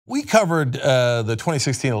we covered the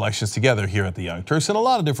 2016 elections together here at the Young Turks, and a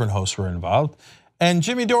lot of different hosts were involved, and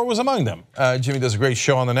Jimmy Dore was among them. Jimmy does a great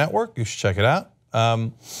show on the network. You should check it out.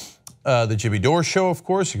 The Jimmy Dore Show, of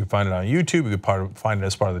course, you can find it on YouTube. You can find it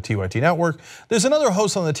as part of the TYT network. There's another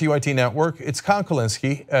host on the TYT network. It's Con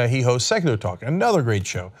Kolinsky. He hosts Secular Talk, another great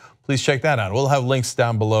show. Please check that out. We'll have links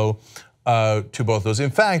down below to both those.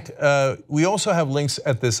 In fact, we also have links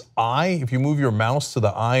at this eye. If you move your mouse to the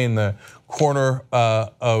eye in the corner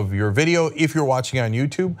of your video, if you're watching on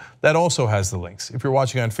YouTube, that also has the links. If you're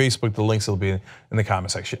watching on Facebook, the links will be in the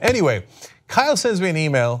comment section. Anyway, Kyle sends me an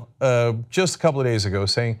email just a couple of days ago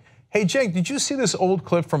saying, hey, Cenk, did you see this old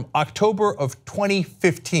clip from October of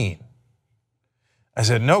 2015? I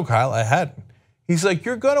said, no, Kyle, I hadn't. He's like,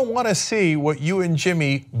 you're gonna wanna see what you and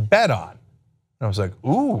Jimmy bet on. And I was like,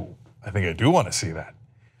 ooh, I think I do wanna see that.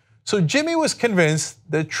 So Jimmy was convinced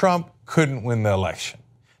that Trump couldn't win the election.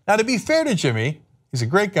 Now, to be fair to Jimmy, he's a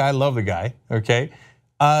great guy, love the guy, okay?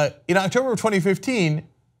 In October of 2015,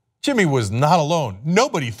 Jimmy was not alone.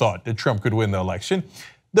 Nobody thought that Trump could win the election.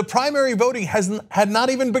 The primary voting had not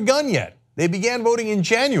even begun yet. They began voting in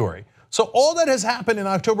January. So all that has happened in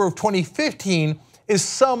October of 2015 is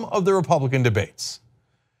some of the Republican debates.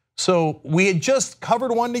 So we had just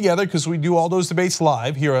covered one together because we do all those debates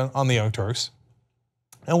live here on the Young Turks.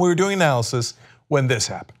 And we were doing analysis when this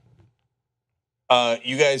happened.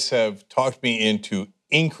 You guys have talked me into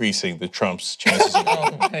increasing the Trump's chances of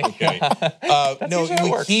winning. Okay. No,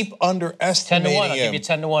 we keep underestimating 10-1, I'll give you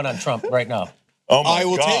 10-1 on Trump right now. Oh I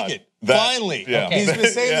will take it. Finally. Yeah. Okay. He's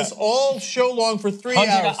been saying this all show long for 3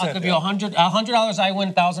 hours. I'll give you $100 I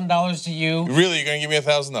win, $1,000 to you. Really, you're gonna give me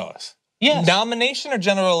 $1,000? Yes. Nomination or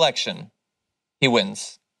general election? He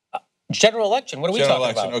wins. General election, what are we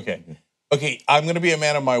talking about? Okay. Okay, I'm gonna be a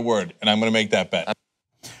man of my word, and I'm gonna make that bet.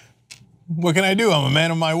 What can I do? I'm a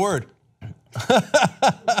man of my word.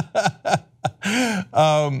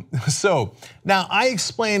 So now I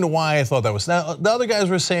explained why I thought that was. Now the other guys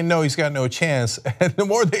were saying no, he's got no chance, and the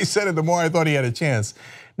more they said it, the more I thought he had a chance.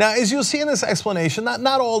 Now, as you'll see in this explanation,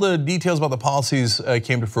 not all the details about the policies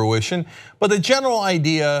came to fruition, but the general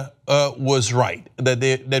idea was right,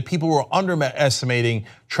 that people were underestimating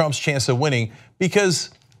Trump's chance of winning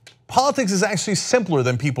because politics is actually simpler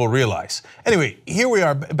than people realize. Anyway, here we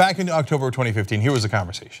are back in October of 2015. Here was the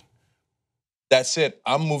conversation. That's it.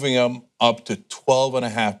 I'm moving him up to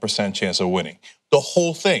 12.5% chance of winning. The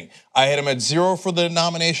whole thing. I had him at 0 for the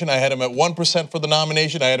nomination. I had him at 1% for the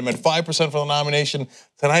nomination. I had him at 5% for the nomination.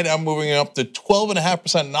 Tonight I'm moving him up to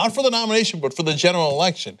 12.5%, not for the nomination, but for the general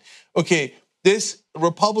election. Okay, this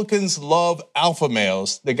Republicans love alpha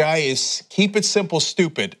males. The guy is keep it simple,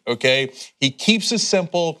 stupid, okay? He keeps it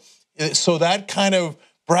simple, so that kind of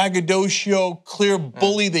braggadocio, clear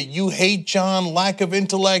bully that you hate, John, lack of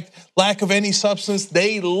intellect, lack of any substance,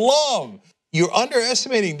 they love. You're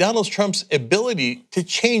underestimating Donald Trump's ability to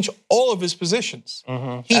change all of his positions.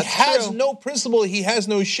 He has no principle, he has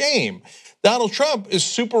no shame. Donald Trump is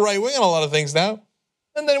super right-wing on a lot of things now.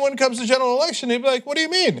 And then when it comes to general election, he'd be like, what do you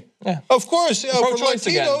mean? Yeah. Of course, for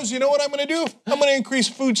Latinos, you know what I'm gonna do? I'm gonna increase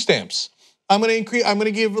food stamps. I'm gonna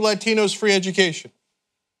give Latinos free education.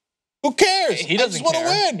 Who cares? He doesn't care.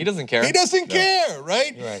 Win. He doesn't care. He doesn't care,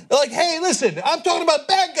 right? They're like, hey, listen, I'm talking about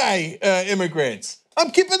bad guy immigrants. I'm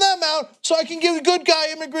keeping them out so I can give good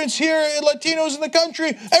guy immigrants here, Latinos in the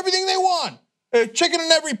country, everything they want. Chicken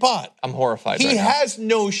in every pot. I'm horrified He has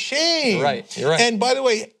no shame. You're right, you're right. And by the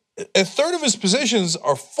way, a third of his positions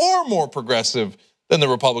are far more progressive than the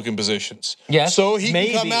Republican positions. Yes, so he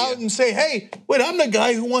can come out and say, hey, wait, I'm the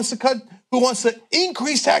guy who wants to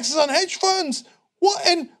increase taxes on hedge funds. What?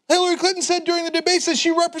 And Hillary Clinton said during the debates that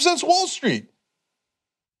she represents Wall Street.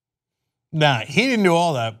 Nah, he didn't do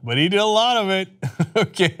all that, but he did a lot of it.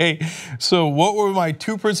 Okay, so what were my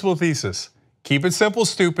two principal theses? Keep it simple,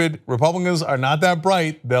 stupid. Republicans are not that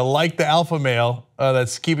bright. They'll like the alpha male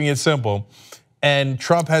that's keeping it simple. And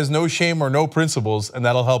Trump has no shame or no principles, and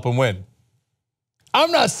that'll help him win.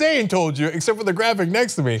 I'm not saying told you, except for the graphic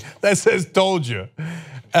next to me that says told you.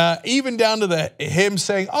 Even down to him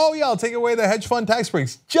saying, oh yeah, I'll take away the hedge fund tax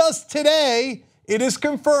breaks. Just today, it is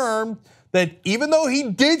confirmed that even though he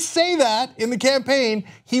did say that in the campaign,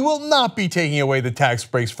 he will not be taking away the tax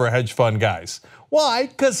breaks for hedge fund guys. Why?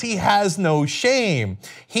 Because he has no shame.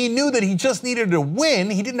 He knew that he just needed to win.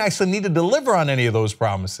 He didn't actually need to deliver on any of those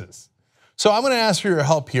promises. So I'm gonna ask for your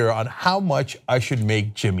help here on how much I should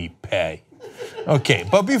make Jimmy pay. Okay,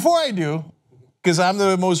 but before I do, because I'm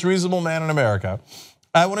the most reasonable man in America,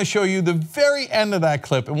 I want to show you the very end of that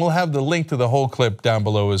clip, and we'll have the link to the whole clip down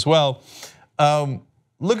below as well.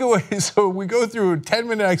 look at what, so we go through a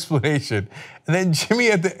 10-minute explanation, and then Jimmy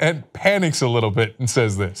at the end panics a little bit and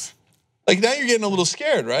says this. Like now you're getting a little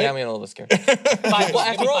scared, right? Yeah, I'm getting a little scared. Well,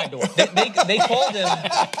 after all, they called him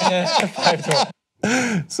 5-1.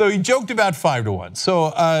 So he joked about 5-1.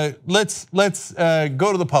 So let's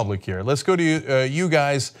go to the public here. Let's go to you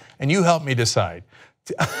guys, and you help me decide.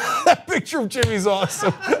 That picture of Jimmy's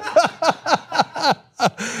awesome.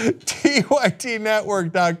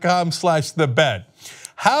 tytnetwork.com/thebet.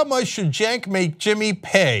 How much should Cenk make Jimmy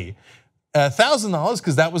pay? $1,000,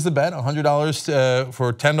 because that was the bet, $100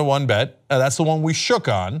 for 10-1 bet. That's the one we shook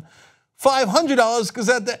on. $500, because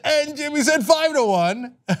at the end, Jimmy said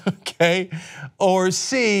 5-1, okay? Or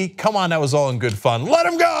C, come on, that was all in good fun. Let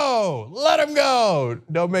him go, let him go.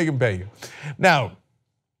 Don't make him pay you. Now,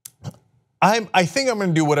 I think I'm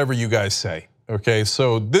gonna do whatever you guys say, okay?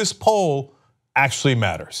 So this poll actually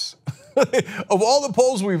matters. Of all the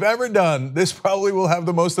polls we've ever done, this probably will have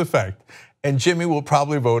the most effect. And Jimmy will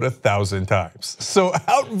probably vote 1,000 times. So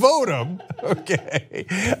outvote him, okay?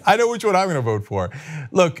 I know which one I'm gonna vote for.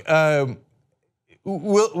 Look,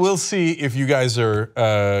 we'll see if you guys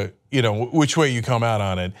are, which way you come out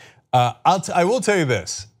on it. I will tell you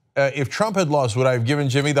this, if Trump had lost, would I have given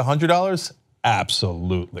Jimmy the $100?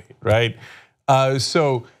 Absolutely, right?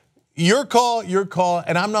 So your call,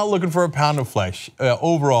 and I'm not looking for a pound of flesh.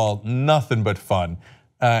 Overall, nothing but fun.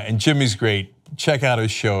 And Jimmy's great. Check out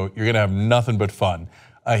his show. You're gonna have nothing but fun.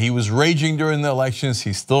 He was raging during the elections.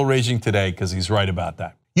 He's still raging today because he's right about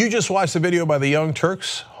that. You just watched the video by the Young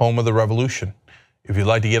Turks, home of the revolution. If you'd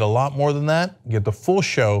like to get a lot more than that, get the full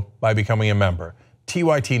show by becoming a member.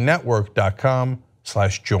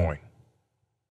 tytnetwork.com/join.